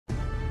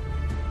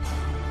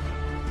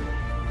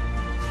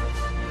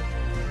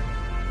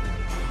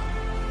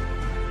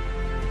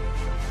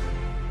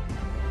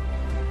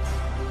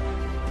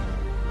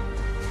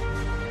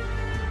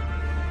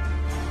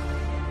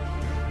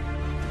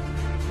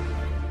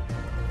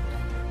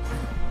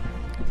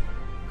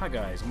Hi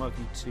guys, and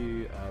welcome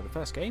to the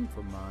first game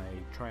for my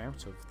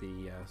tryout of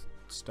the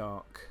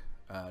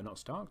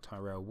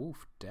Tyrell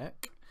Wolf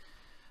deck.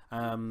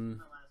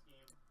 Party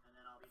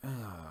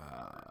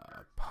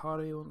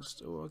wants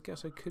to, well, I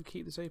guess I could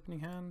keep this opening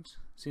hand.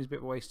 Seems a bit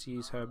of a waste to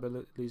use her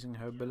losing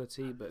her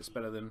ability, but it's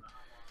better than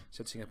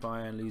setting up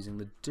Iron, losing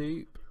the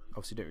dupe.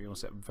 Obviously don't really want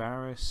to set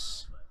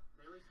Varus.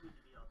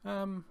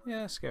 Yeah,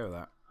 let's go with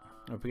that.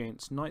 Up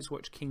against Night's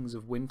Watch Kings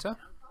of Winter.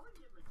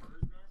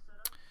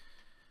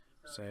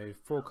 So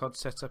 4-card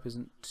setup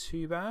isn't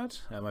too bad.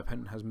 My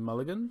opponent has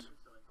mulliganed.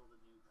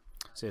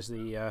 So it's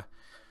the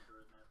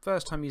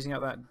first time using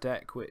out that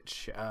deck,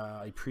 which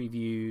I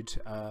previewed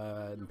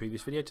in the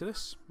previous video to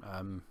this.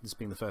 This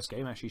being the first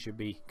game, actually should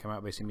come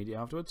out basically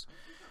immediately afterwards.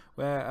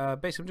 Where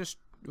basically I'm just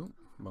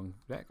wrong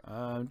deck.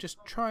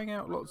 Just trying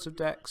out lots of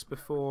decks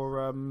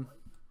before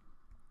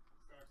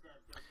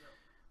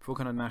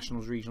kind of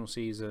nationals, regional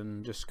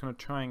season. Just kind of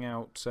trying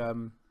out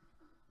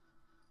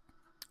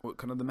what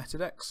kind of the meta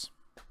decks.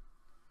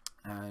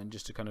 And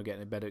just to kind of get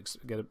a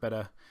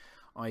better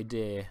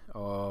idea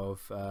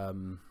of sort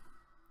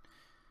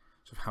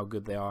of how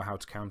good they are, how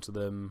to counter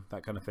them,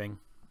 that kind of thing.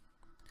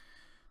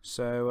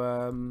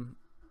 So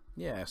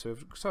yeah, so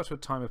we've started with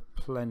Time of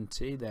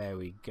Plenty. There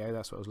we go.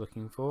 That's what I was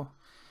looking for,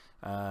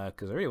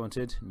 because I really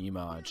wanted New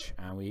Marge,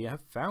 and we have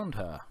found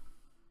her.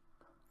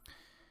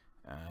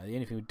 The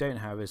only thing we don't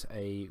have is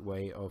a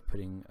way of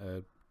putting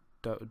a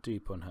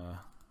dupe on her.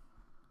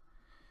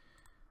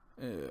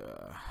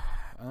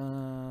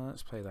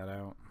 Let's play that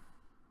out.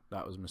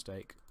 That was a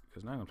mistake,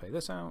 because now I'm going to play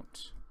this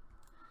out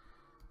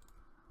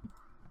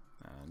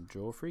and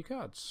draw 3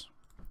 cards.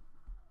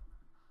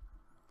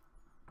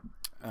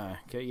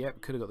 Okay,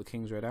 yep, could have got the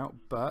King's Red out,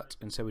 but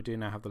instead we do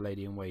now have the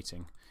Lady in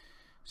Waiting.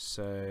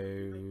 So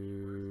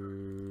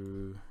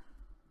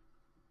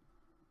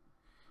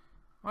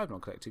I've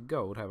not collected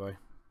gold, have I?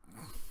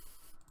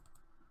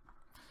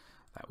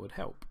 That would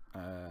help.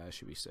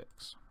 Should be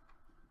 6.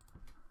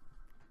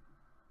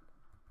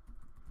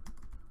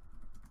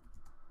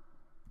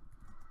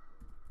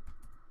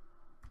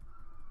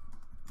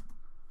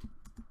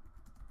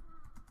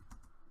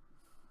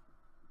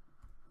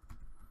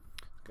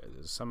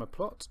 There's a summer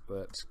plot,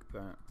 but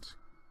that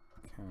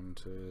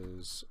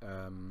counters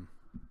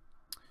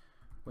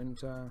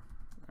winter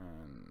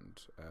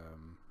and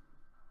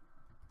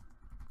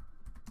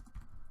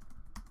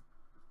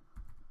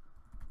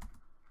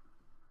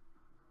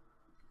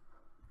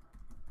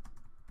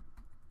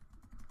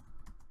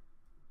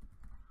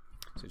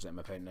so just let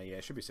my opponent know. Yeah,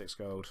 it should be 6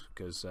 gold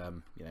because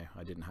you know,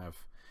 I didn't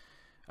have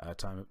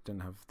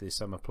didn't have the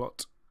summer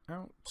plot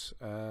out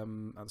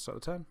at the start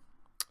of the turn.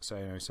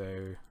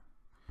 So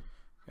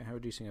how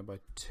reducing her by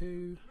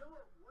 2.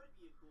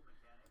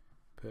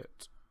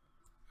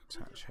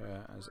 Attach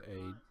her as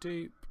a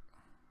dupe,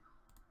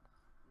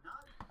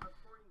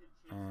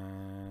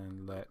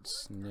 and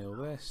let's nil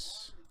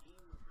this.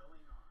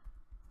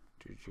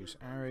 Reduce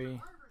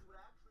Ari.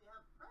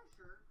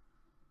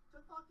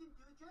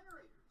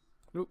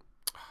 Nope.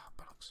 Oh,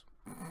 bollocks.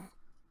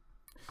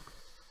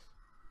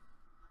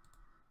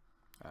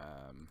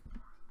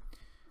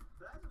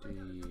 Do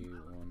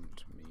you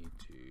want me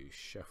to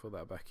shuffle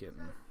that back in?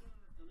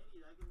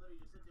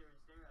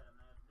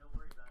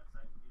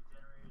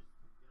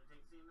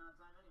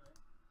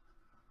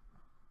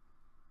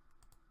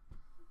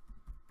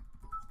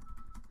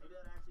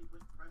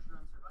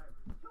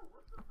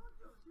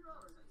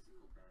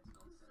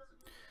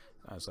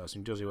 That's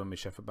awesome. Josie when we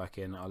shuffle back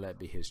in, I'll let it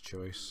be his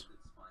choice.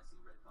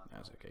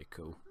 That's okay,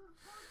 cool.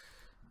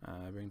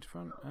 Bring to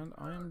front, and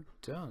I am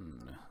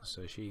done.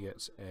 So she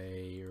gets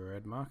a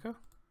red marker.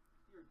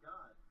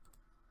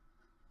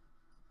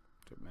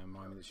 Don't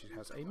remind me that she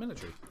has a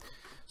military.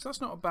 So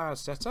that's not a bad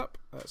setup.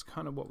 That's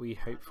kind of what we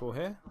hope for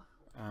here.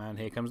 And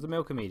here comes the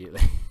milk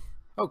immediately.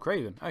 Oh,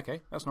 Craven.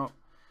 Okay, that's not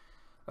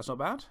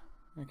bad.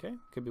 Okay,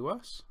 could be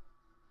worse.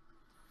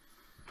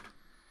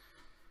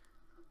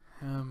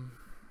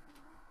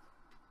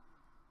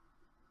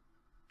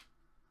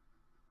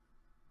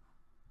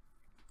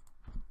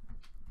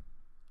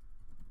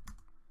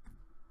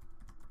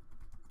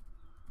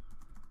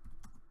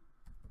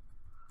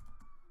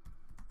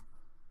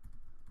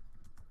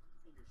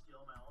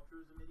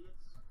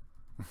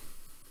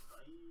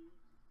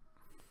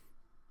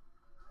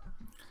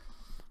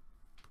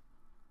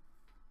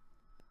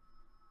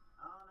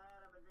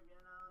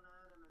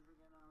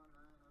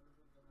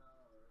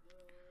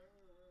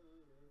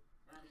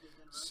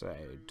 So,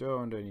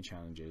 don't do any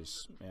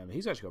challenges.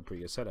 He's actually got a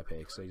pretty good setup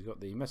here. So he's got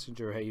the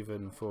Messenger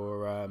Haven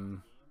for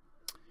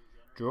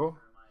draw.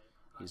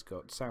 He's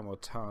got Samuel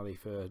Tarley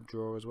for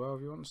draw as well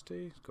if he wants to.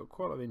 He's got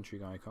quite a lot of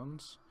intrigue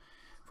icons.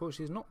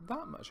 Fortunately, there's not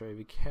that much I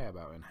really care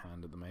about in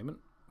hand at the moment.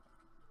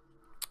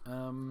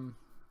 Do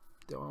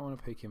I want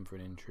to pick him for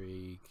an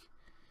intrigue?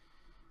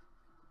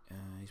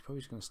 He's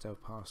probably just going to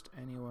stealth past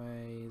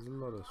anyway. There's a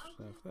lot of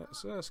stuff.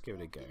 Let's give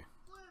it a go.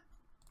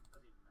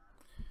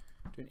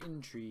 Do an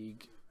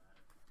intrigue.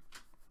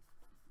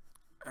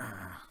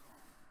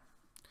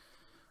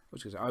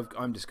 Which is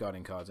I'm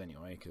discarding cards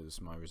anyway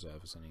because my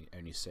reserve is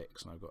only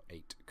 6 and I've got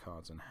 8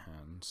 cards in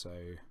hand, so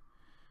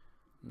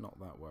not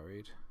that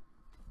worried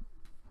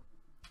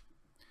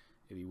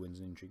if he wins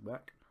an intrigue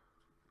back.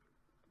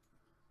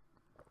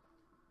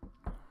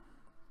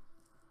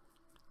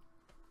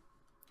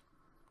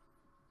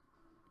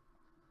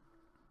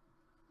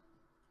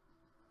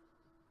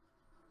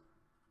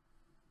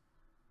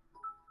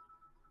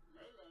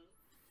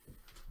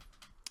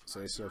 So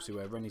this is obviously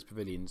where Rennie's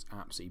Pavilion's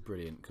absolutely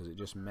brilliant because it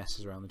just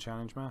messes around the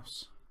challenge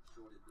maths.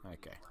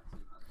 Okay.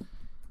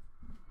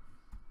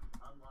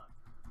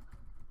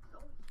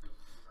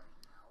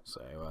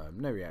 So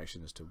no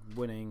reactions to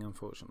winning,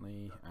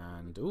 unfortunately,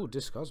 and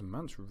discards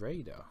Mance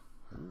Raider.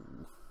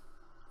 Ooh.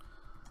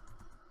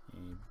 A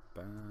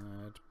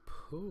bad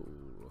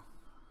pull.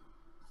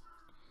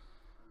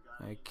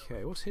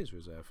 Okay, what's his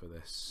reserve for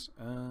this?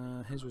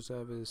 His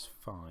reserve is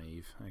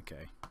 5.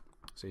 Okay,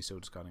 so he's still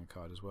discarding a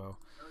card as well.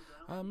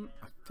 I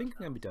think I'm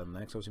going to be done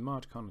there because obviously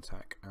Marge can't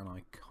attack, and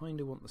I kind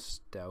of want the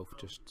stealth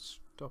just to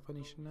stop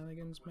any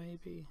shenanigans.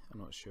 Maybe, I'm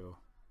not sure.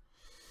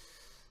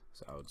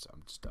 So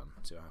I'm just done.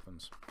 See what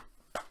happens.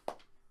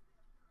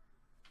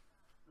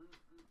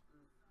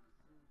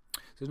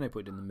 So there's no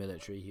point in the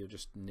military. He'll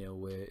just kneel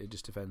with. It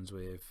just defends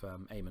with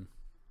Aemon.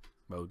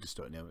 Well, just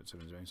don't kneel with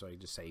someone's own. So he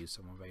just saves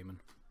someone with Aemon.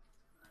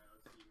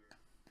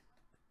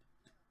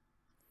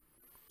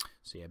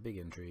 So yeah, big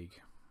intrigue.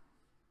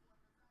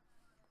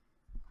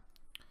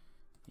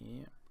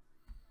 Yeah.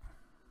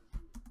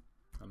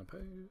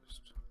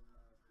 Unopposed.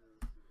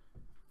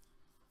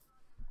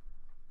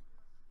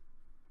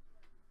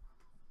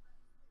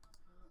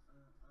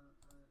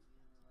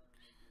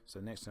 So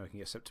next time I can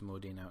get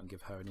Septimordine out and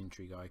give her an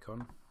intrigue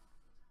icon.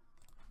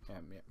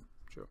 Yeah,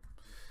 sure.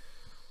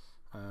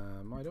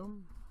 My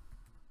dom.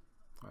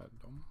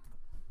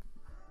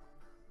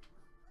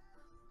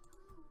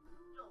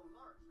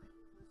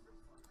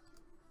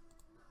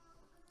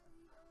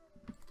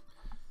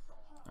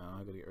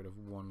 I've got to get rid of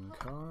 1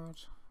 card.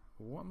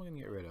 What am I going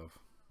to get rid of?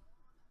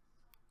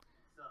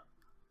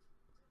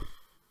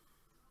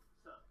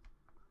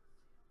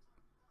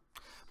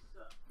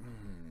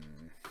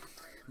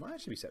 Might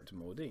actually be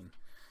Septimordine.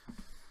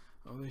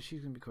 Although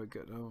she's going to be quite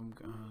good. I'm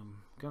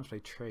going to play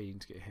Trading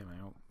to get him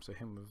out. So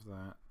him with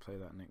that, play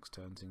that next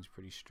turn seems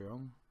pretty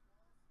strong.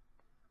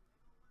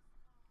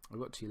 I've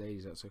got 2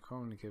 ladies out, so I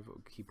can't really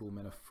keep all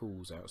men of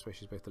fools out,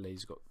 especially as both the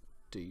ladies got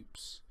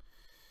dupes.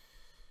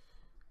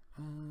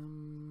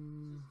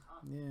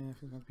 Yeah, I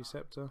think it's going to be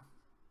Scepter.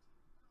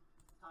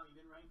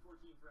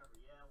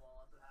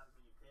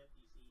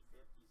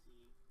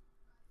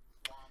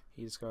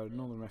 He discarded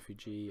Northern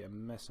Refugee, a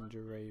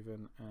Messenger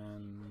Raven,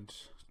 and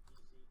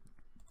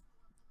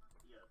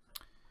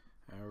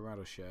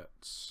Rattle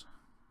Shirts.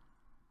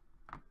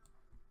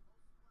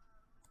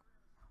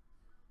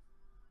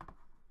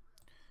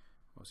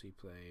 What's he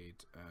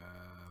played?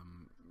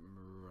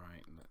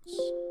 Right, let's.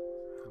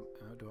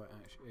 How do I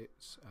actually?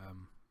 It's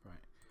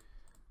right.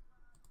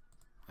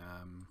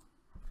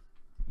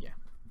 Yeah.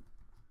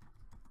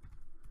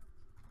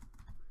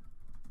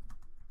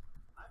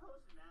 I've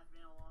hosted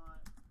Mathman a lot.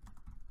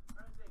 I'm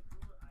trying to say who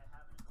I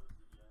haven't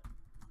hosted yet.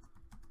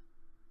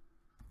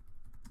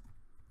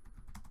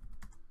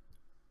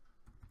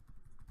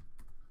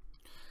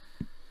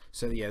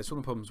 So yeah, it's one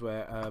of the problems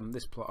where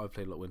this plot I've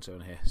played a lot of Winter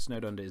on here.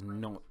 Snowed Under is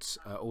not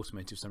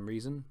automated for some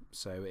reason,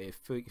 so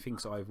if it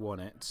thinks I've won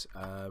it,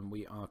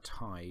 we are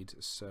tied.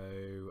 So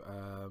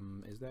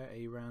is there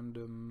a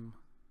random?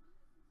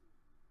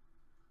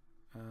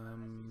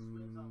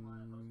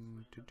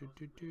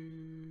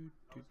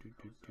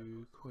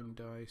 Coin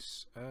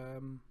dice.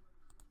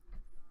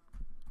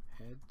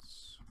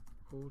 Heads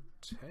or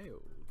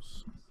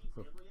tails?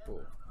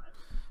 Or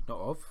not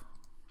of.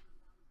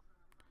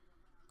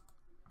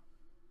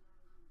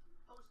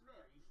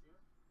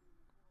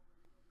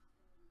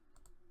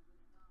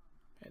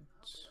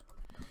 Heads.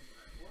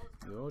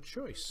 Your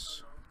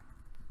choice.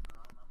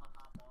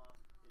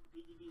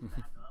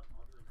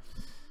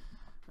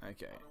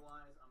 Okay.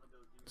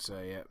 So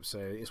yeah, so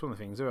it's one of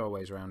the things. There are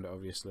ways around it,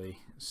 obviously.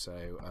 So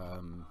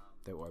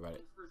don't worry about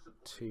it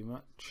too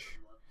much.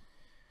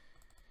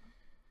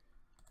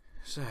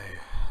 So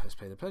let's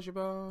play the Pleasure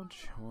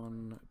Barge.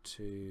 1,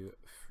 2,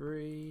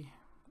 3.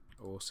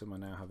 Awesome. I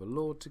now have a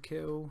Lord to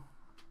kill.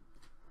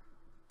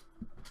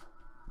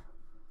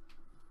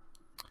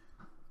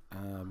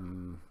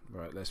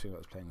 Right, let's think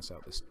about playing this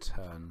out this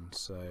turn.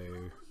 So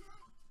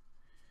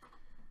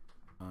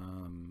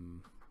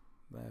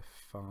they're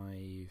 5.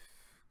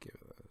 Give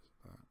it that.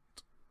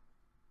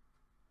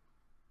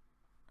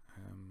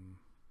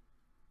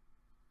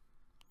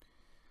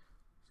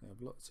 So I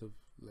have lots of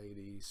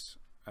ladies.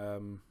 I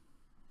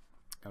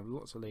have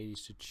lots of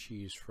ladies to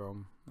choose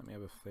from. Let me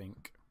have a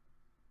think.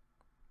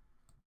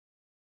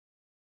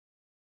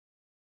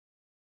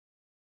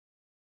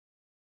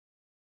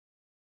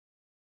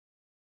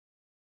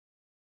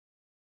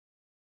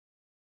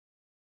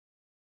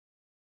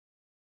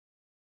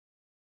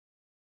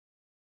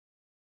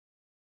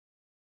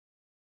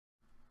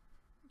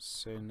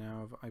 So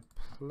now if I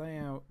play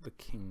out the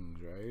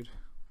King's Road,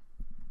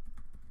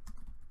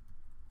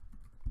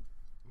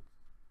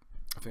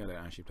 think I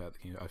don't actually play out the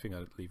king. I think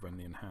I'd leave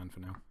Renly in hand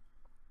for now,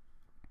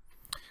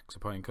 because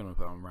I'm probably gonna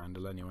put on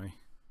Randall anyway.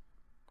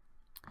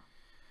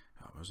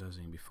 I was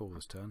reserving before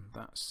this turn.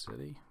 That's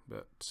silly,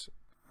 but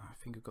I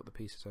think I've got the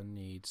pieces I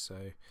need,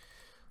 so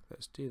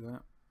let's do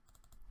that.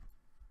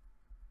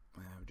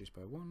 Reduce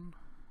by 1.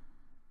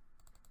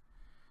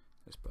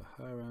 Let's put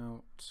her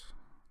out.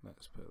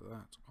 Let's put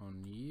that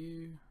on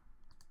you.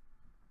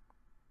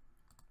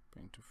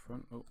 Bring to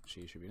front. Oh,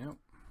 she should be out.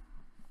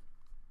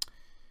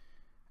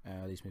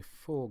 Leaves me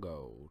 4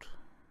 gold.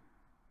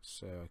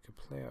 So I could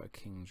play out a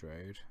King's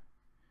Road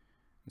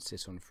and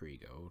sit on 3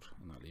 gold,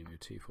 and that leaves me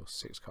with 2, 4,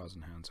 6 cards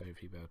in hand, so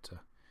hopefully be able to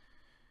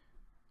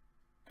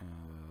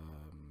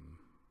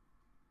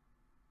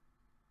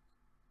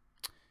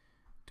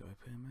do I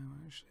put him out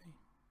actually?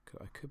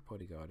 I could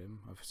bodyguard him.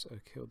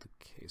 I've killed the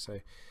king, so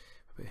I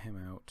put him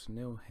out,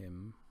 nil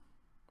him.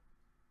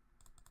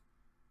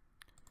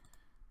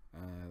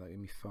 That gave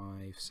me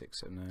 5,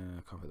 6, no,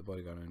 I can't put the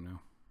bodyguard on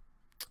now.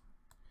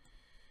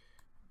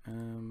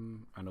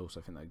 And also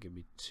I think that would give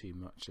me too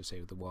much to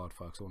save the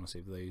wildfire, because I want to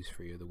save those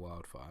 3 of the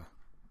wildfire.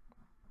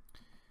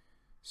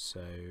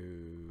 So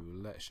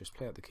let's just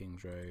play out the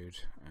King's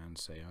Road and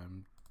say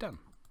I'm done.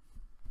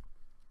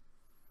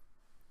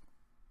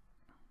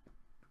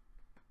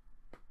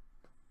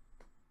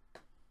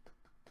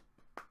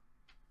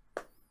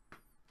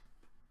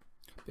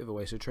 Bit of a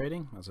waste of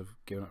trading, as I've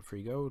given up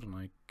 3 gold, and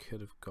I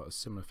could have got a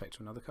similar effect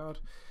to another card,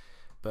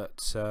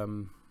 but yeah,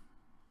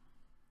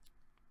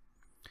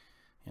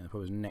 the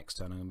problem is next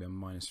turn I'm going to be on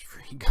minus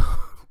 3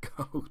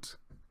 gold,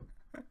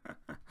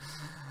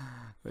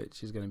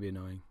 which is going to be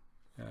annoying.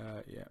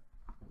 Yeah,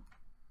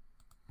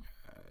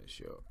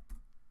 sure.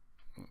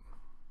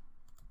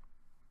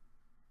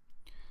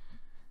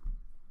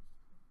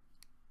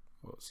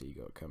 What's he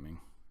got coming?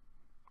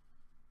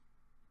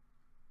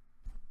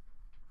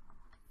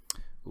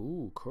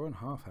 Ooh, Coron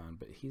Halfhand,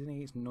 but he's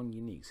against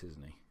non-uniques,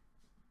 isn't he?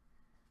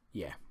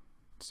 Yeah.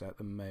 So at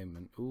the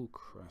moment, ooh,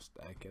 crust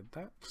egg.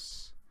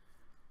 That's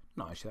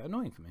not actually that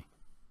annoying for me.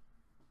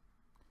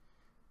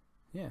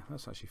 Yeah,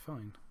 that's actually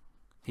fine.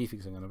 He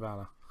thinks I'm going to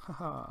Valor.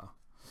 Haha.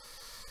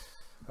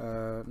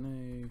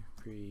 No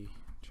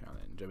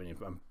pre-challenge. I mean,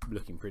 I'm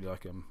looking pretty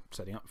like I'm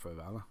setting up for a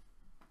Valor.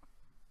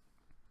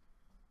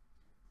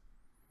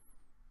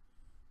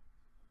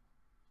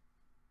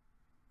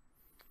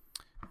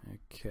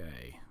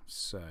 Okay,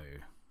 so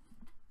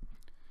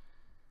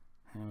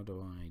how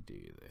do I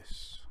do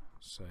this?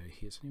 So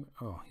he's only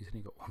got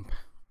 1 power.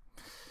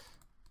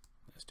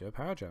 Let's do a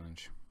power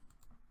challenge.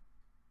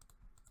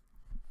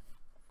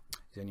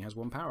 He only has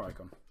 1 power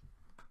icon.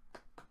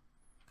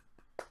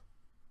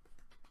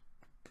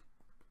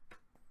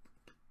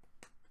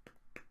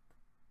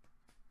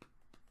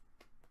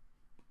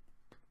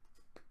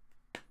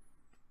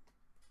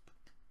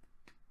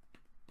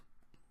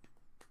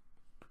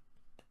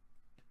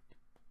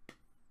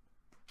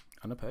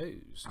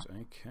 Unopposed.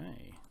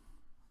 Okay.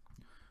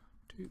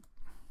 2.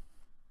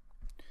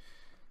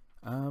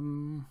 I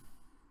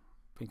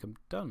think I'm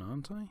done,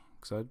 aren't I?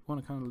 Because I want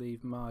to kind of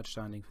leave Marge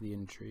standing for the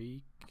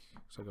intrigue.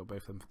 So I got both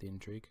of them for the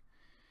intrigue.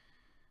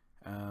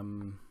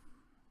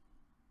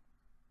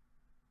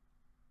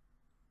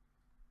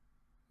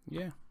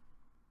 Yeah.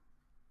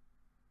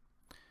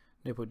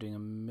 No point doing a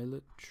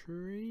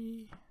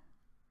military.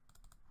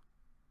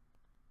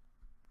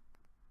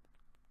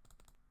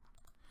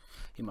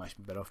 He might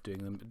be better off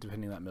doing them,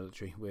 depending on that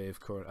military, with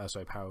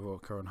Power or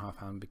Coron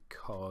Halfhand,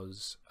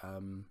 because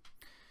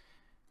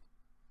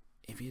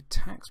if he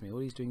attacks me, all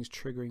he's doing is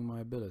triggering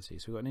my ability.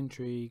 So we've got an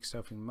intrigue,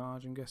 stealthing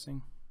Marge, I'm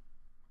guessing.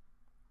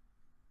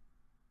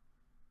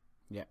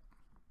 Yeah.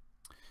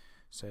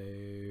 So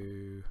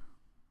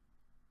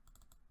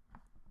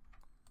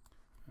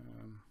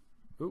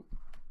oh,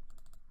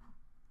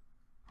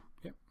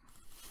 yep.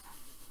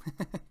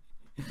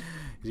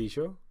 Is he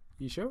sure?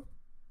 You sure?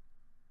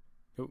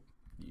 Oh,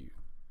 you.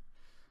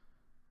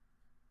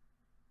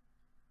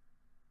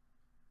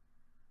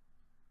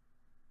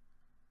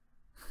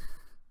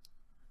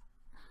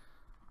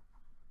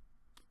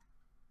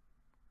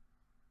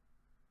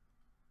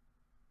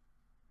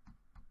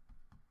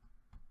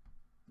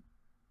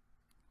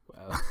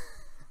 Well,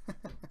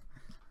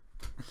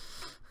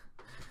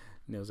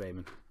 Neil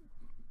Zaman,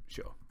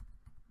 sure.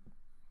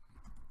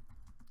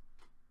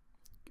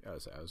 I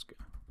was good.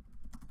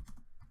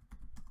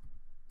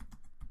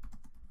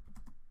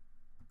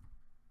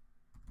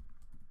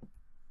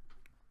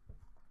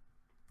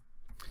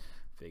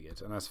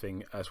 Figured, and that's the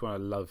thing. That's why I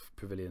love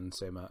Pavilion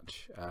so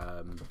much.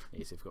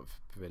 Yes, I've got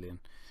Pavilion,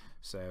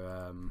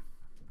 so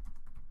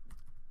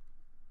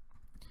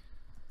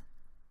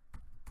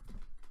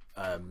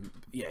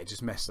yeah, it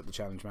just messed up the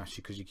challenge match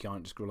because you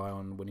can't just rely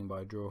on winning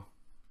by a draw.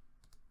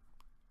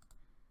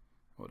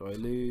 What do I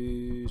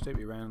lose? Don't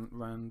be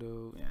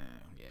Randall.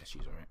 Yeah,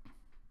 she's alright.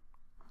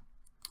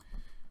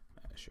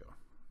 Sure.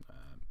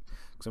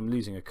 Because I'm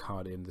losing a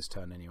card in this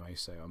turn anyway,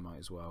 so I might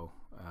as well.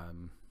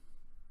 I'm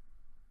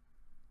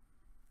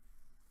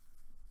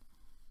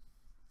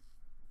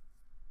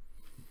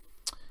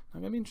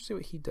going to be interested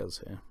what he does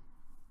here.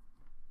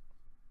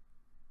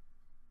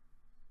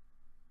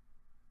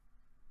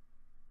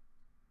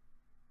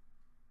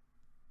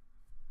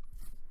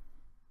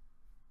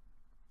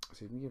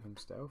 so you can give him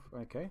stealth.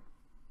 Okay.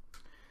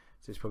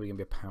 So it's probably going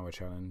to be a power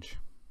challenge.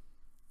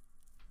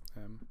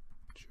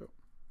 Sure.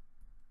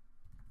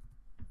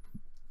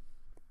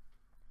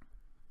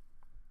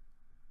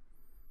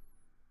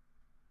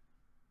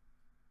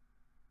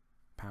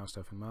 Power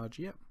stealth and Marge,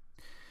 yep.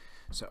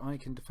 So I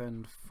can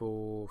defend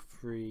for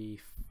 3,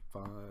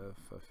 5,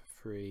 for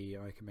 3.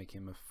 I can make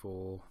him a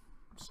 4.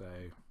 So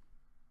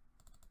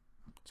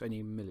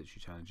any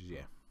military challenges,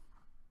 yeah.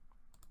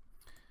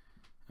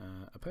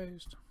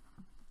 Opposed.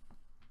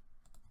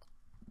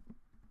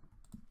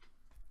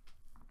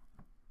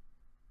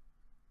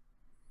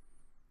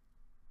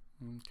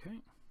 Okay.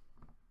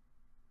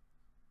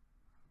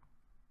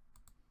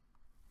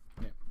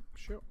 Yep,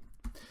 sure.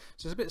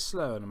 So it's a bit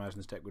slower than I imagine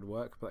this deck would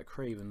work, but that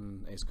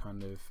Craven is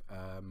kind of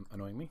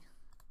annoying me.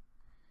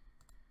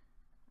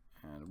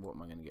 And what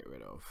am I going to get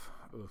rid of?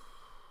 Oof.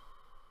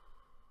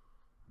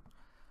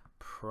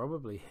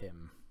 Probably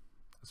him.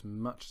 As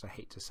much as I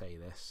hate to say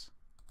this,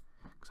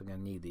 because I'm going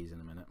to need these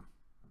in a minute.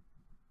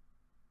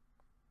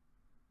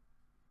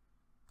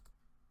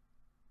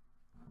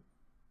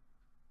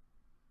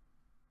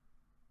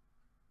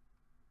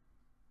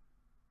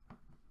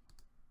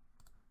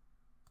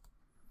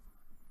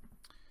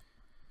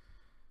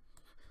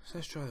 So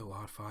let's try the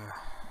Wildfire.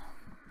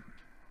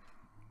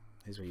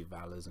 He's really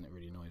Valor's and it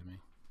really annoys me.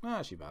 Well,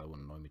 actually Valor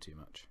wouldn't annoy me too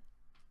much.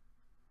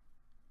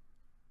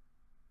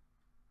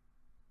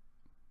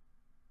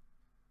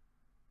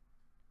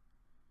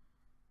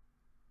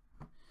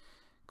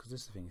 Because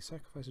this is the thing,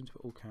 sacrifice him to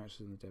put all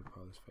characters in the dead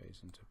pile of this phase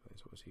into place.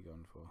 What was he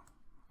going for?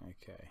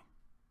 Okay.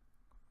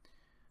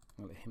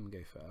 I'll let him go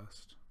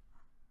first.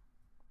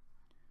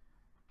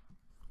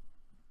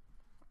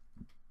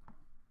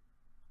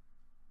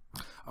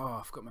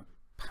 Oh, I've got my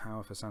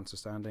power for Santa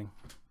standing.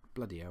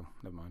 Bloody hell,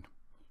 never mind.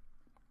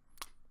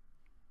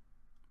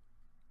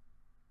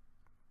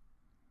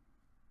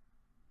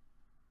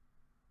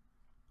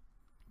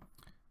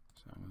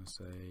 So I'm going to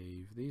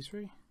save these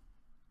 3.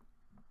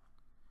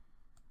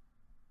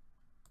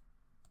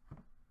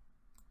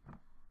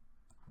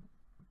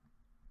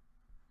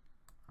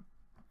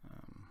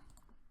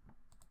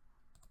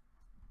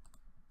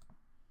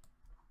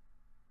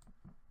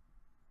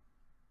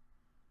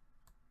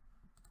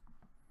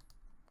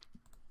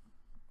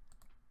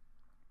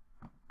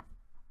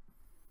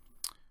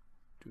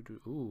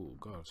 Oh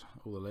god,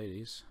 all the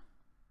ladies.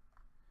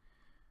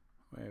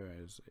 Where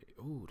is it?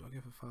 Oh, do I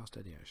go for Fast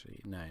Eddie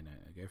actually? No, I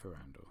go for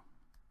Randall.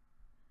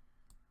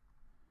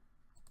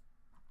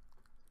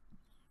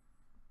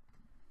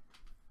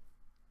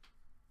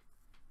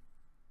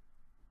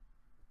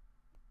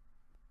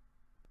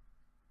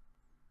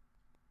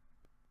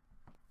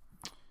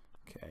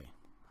 Okay.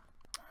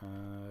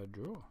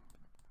 Draw.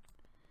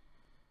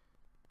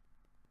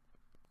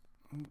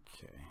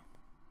 Okay.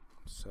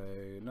 So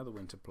another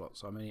winter plot.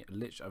 So I've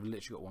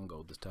literally got 1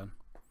 gold this turn,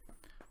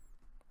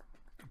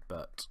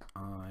 but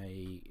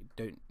I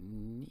don't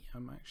need,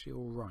 I'm actually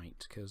all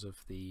right because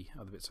of the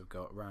other bits I've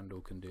got.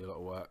 Randall can do a lot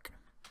of work.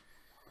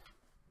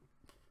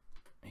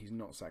 He's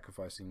not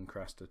sacrificing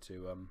Crasta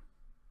to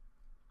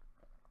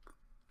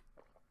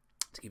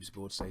keep his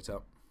board state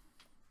up.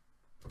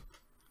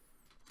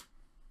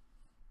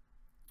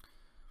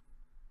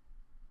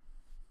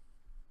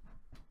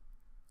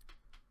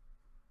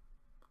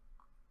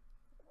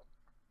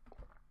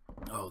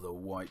 Oh, the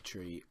white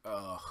tree.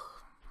 Ugh.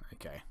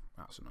 Okay,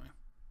 that's annoying.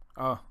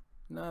 Oh,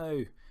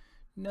 no.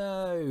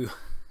 No.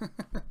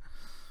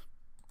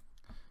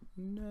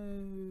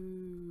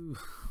 No.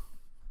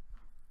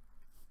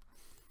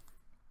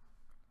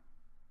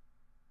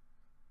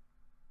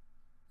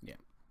 Yeah.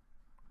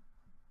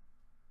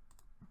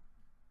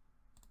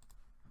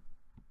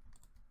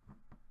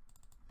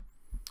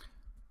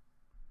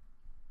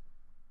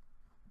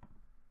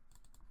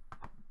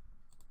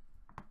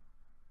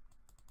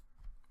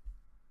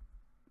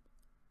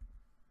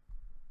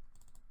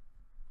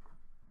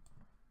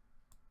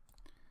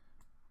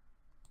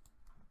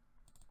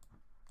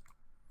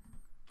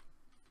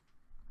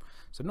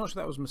 So I'm not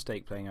sure that was a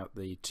mistake playing out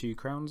the 2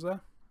 crowns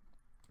there.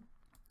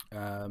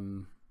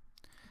 Kind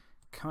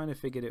of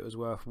figured it was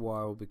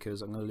worthwhile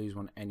because I'm going to lose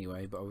 1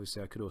 anyway, but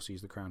obviously I could also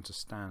use the crown to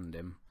stand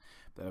him.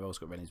 But I've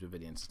also got Rennie's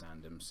Pavilion to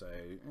stand him, so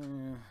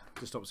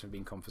just stops him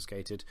being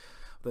confiscated.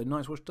 Though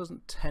Night's Watch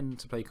doesn't tend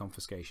to play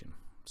confiscation,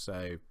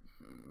 so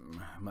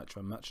much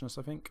of a muchness,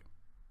 I think.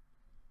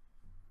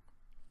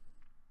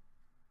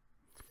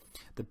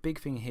 The big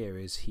thing here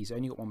is he's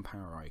only got 1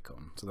 power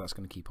icon, so that's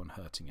going to keep on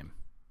hurting him.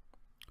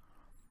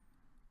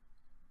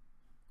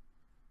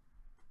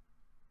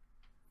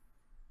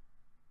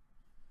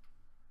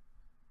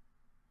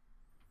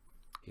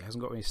 He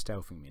hasn't got any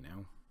stealthing me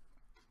now.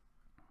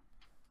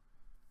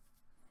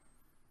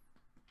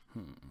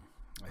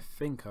 I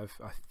think I'm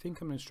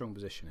in a strong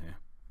position here,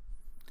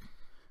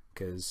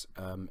 because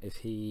if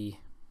he,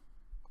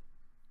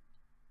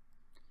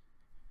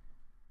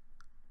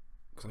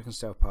 because I can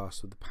stealth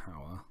past with the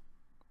power,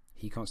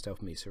 he can't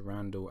stealth me. So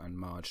Randall and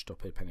Marge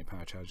stop it. Penny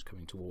power charge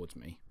coming towards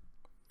me.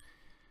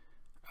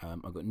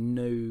 I've got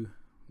no.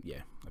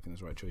 Yeah, I think that's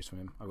the right choice for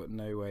him. I've got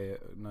no way.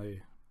 No.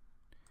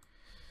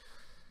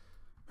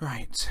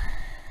 Right,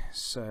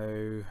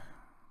 so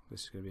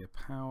this is going to be a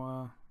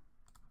power.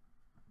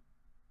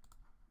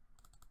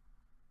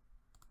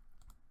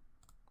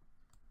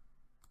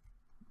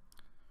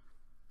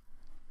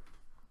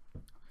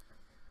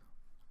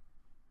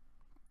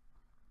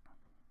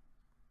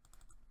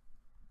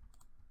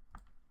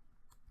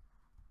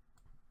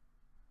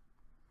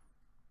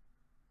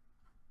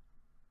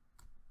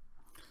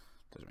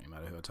 Doesn't really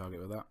matter who I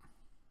target with that.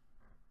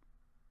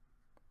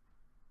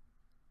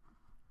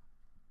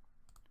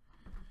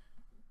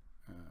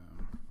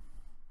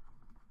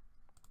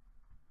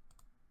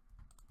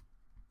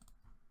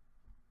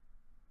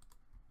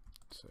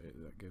 So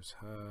that gives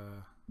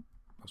her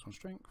 +1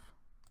 strength.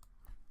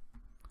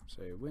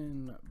 So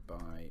win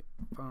by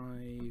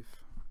 5.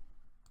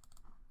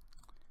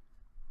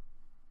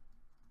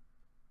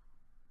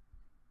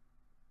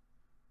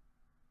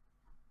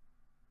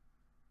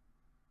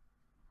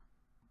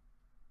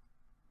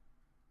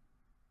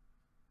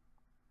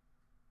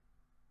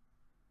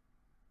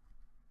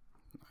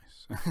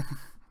 Nice.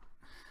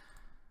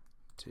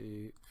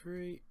 2,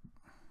 3.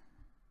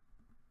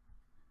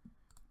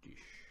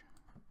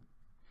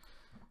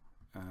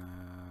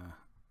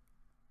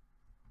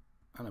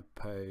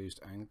 Unopposed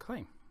and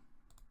claim.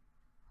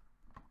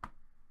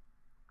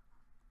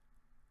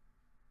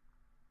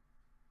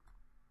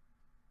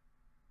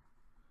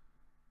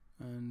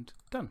 And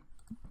done.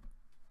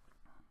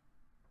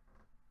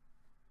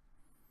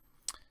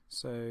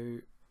 So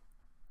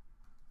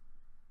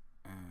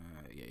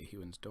yeah, he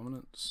wins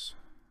dominance.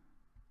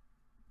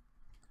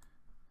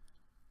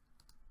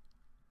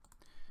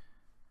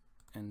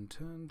 End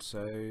turn.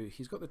 So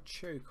he's got the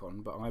choke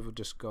on, but I've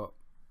just got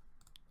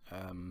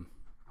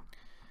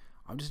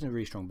I'm just in a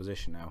really strong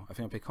position now. I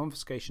think I'll play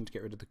Confiscation to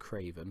get rid of the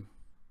Craven.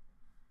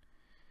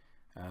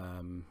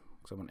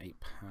 Because I want 8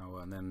 power,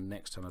 and then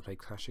next time I play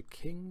Clash of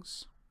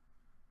Kings.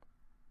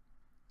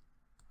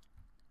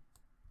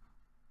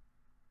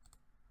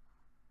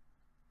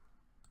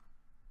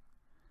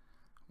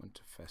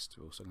 Winter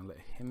Festival, so I'm going to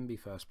let him be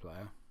first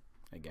player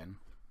again.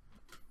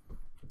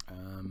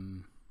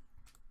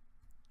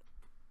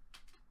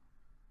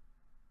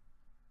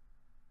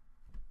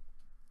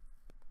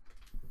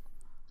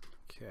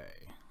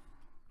 Okay,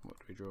 what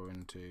do we draw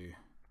into?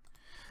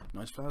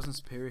 Nice Flowers and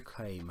Superior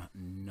Claim.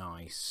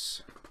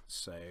 Nice.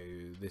 So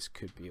this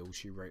could be all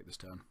she wrote this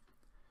turn.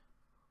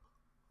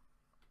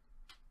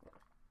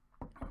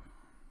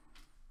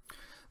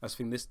 That's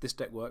the thing, this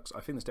deck works. I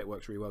think this deck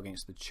works really well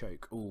against the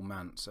choke. Oh,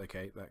 Mance.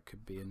 Okay, that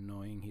could be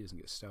annoying. He doesn't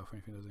get stealth or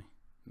anything, does he?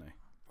 No.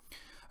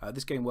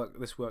 This deck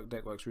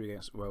works really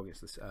well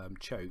against this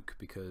choke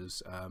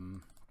because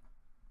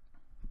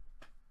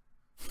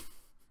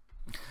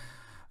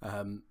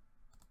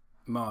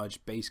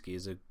Marge basically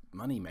is a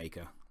money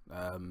maker.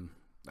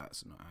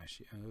 That's not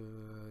actually.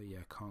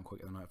 Yeah, can't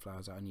quite get the Night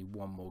Flowers out. I need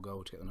 1 more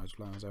gold to get the Night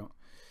Flowers out.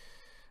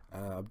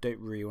 I don't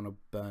really want to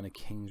burn a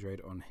King's Raid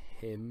on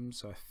him,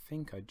 so I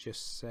think I'd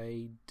just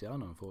say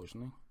done,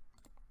 unfortunately.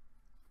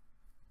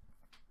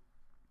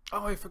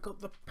 Oh, I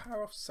forgot the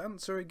power of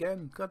Sansa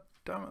again. God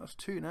damn it, that's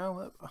 2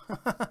 now.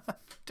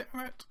 Damn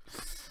it.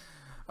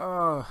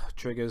 Oh,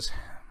 triggers.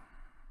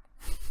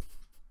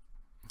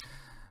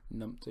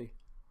 Numpty.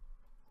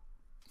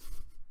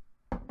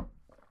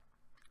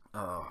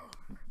 Oh.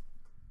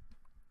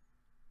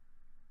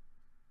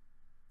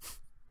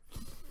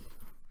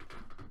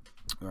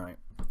 Right.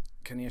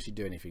 Can he actually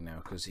do anything now?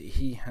 Because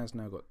he has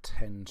now got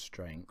 10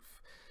 strength.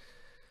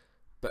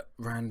 But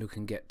Randall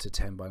can get to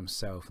 10 by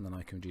himself, and then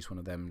I can reduce one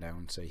of them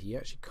down. So he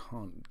actually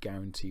can't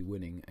guarantee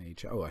winning a...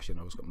 Oh, actually,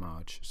 no, I've got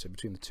Marge. So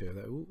between the two of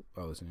them...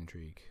 Oh, there's an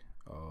intrigue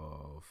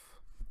of...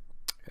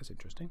 That's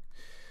interesting.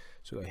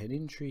 So we've got an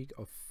intrigue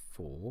of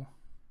 4.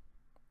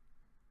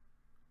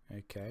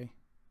 Okay.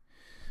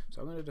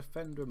 So I'm going to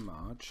defend with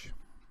Marge.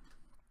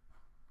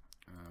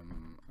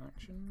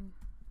 Action.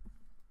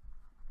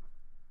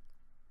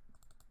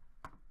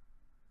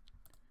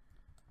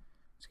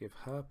 To give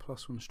her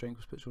 +1 strength,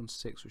 which puts her on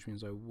 6, which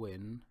means I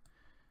win.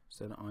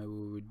 So then I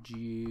will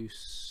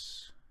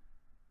reduce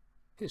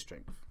his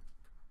strength.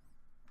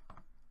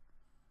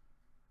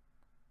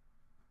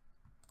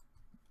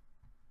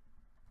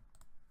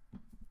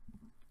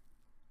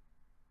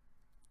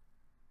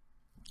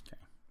 Okay.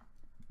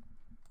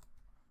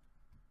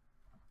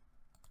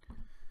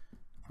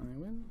 I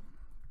win.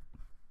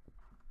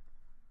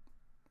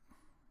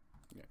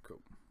 Yeah,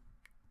 cool.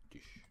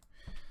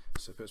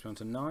 So it puts me on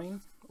to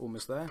 9,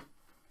 almost there.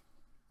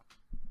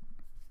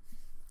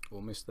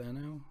 Almost there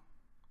now.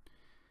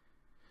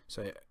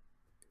 So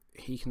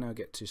he can now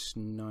get to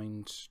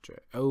 9 straight.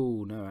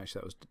 Oh no,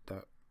 actually that was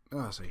that.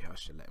 Oh, so I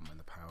should let him win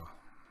the power.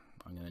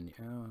 I'm gonna.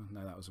 Oh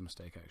no, that was a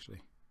mistake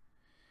actually.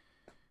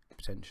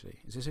 Potentially,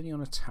 is this only on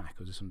attack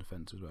or is this on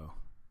defense as well?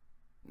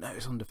 No,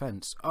 it's on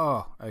defense.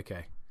 Oh,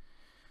 okay.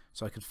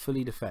 So I could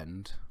fully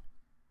defend.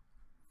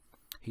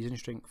 He's in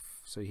strength,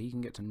 so he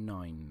can get to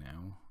 9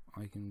 now.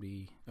 I can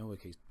be. Oh,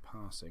 okay, he's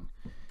passing.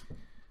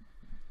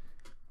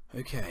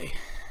 Okay,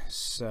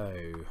 so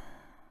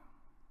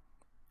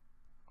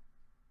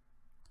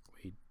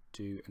we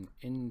do an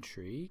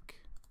intrigue.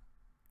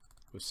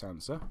 with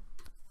Sansa.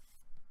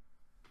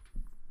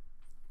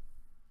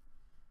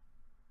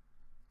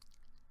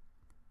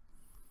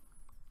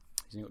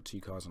 He's only got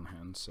 2 cards on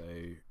hand, so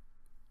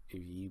if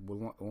he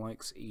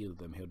likes either of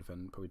them, he'll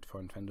probably try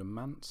and defend a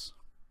Mance.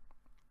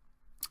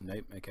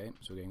 Nope. Okay,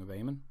 so we're going with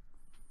Aemon.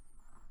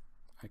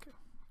 Okay.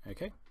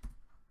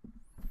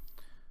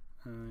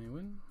 I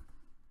win.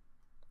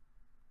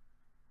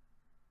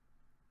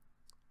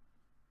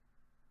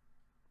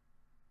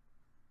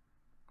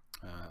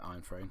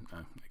 Iron Throne.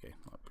 Oh, okay,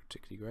 not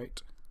particularly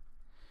great.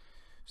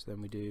 So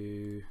then we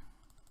do.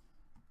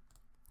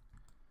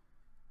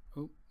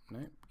 Oh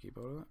no, keep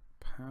all of that.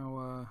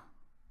 Power,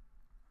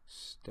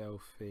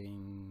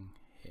 stealthing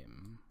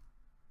him.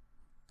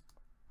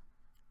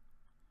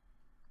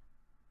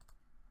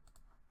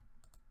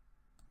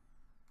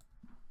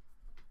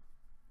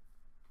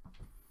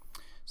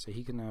 So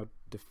he can now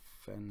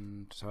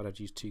defend. So I'd have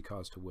to use 2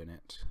 cards to win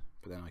it,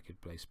 but then I could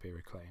play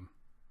Superior Claim.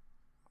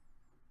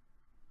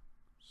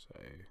 So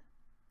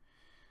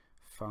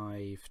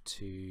 5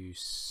 to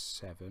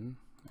 7.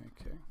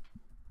 Okay.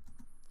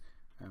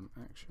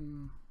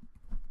 Action.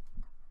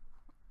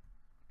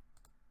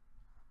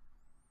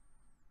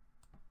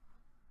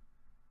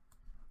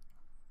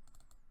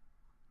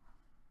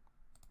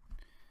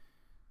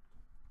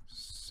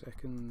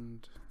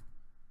 Second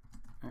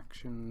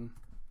action.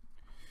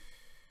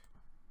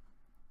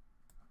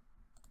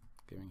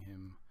 Giving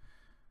him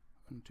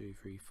 1, 2,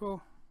 3,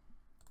 4.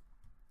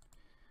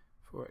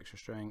 4 extra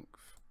strength.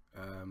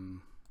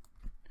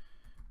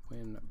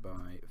 Win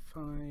by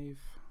 5.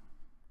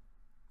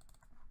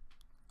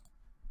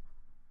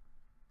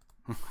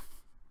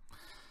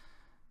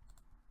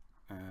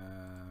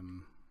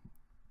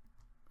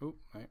 Oh,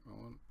 wait, wrong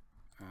one.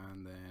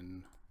 And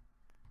then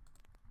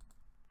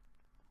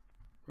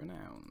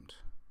Renowned.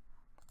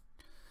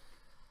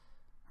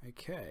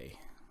 Okay.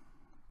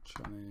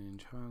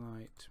 Challenge,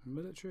 highlight,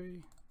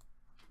 military.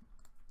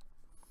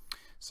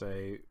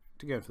 So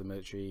to go for the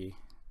military,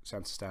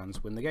 Sansa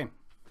stands, win the game.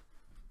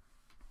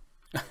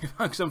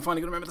 Because I'm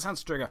finally going to remember the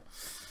Sansa trigger.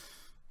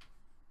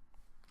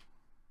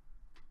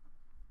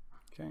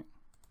 Okay.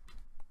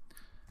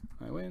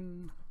 I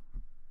win.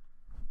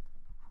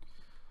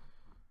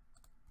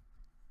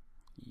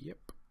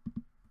 Yep.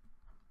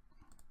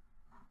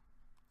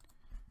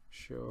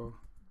 Sure.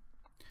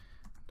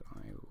 And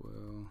I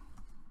will.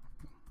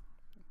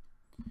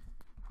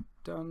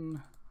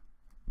 Done.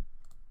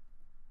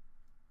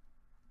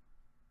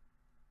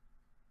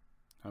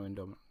 I win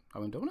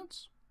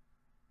dominance.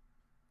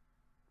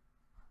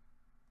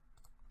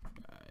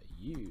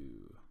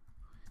 You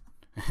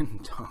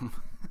and Tom.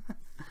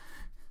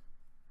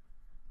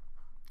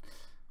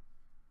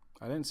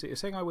 I don't see.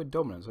 It's saying I win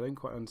dominance. I don't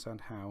quite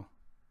understand how,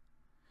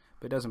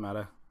 but it doesn't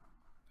matter.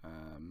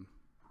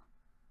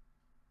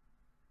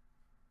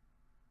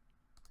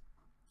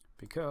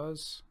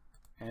 Because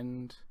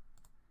end.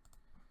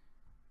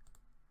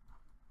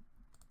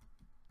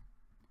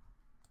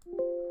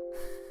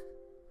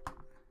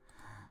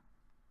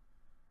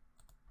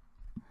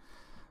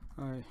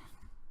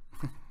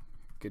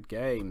 Good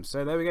game.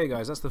 So there we go,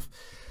 guys. That's the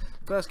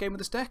first game with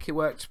this deck. It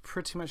worked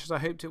pretty much as I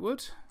hoped it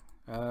would.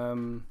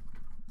 And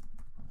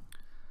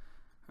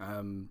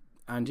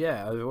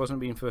yeah, if it wasn't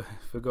being if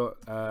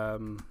I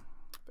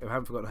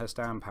haven't forgotten her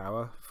stand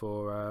power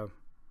for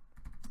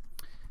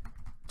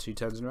 2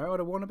 turns in a row, I'd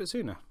have won a bit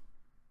sooner.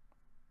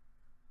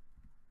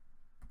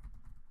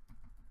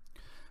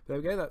 There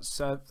we go. That's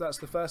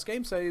the first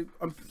game. So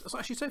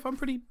actually so far I'm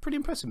pretty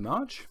impressed with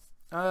March.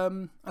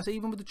 I say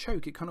even with the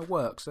choke it kind of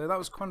works, so that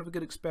was kind of a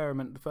good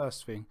experiment, the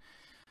first thing.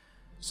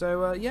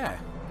 So yeah,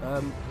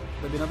 there'll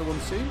be another one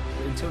soon,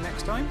 but until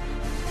next time,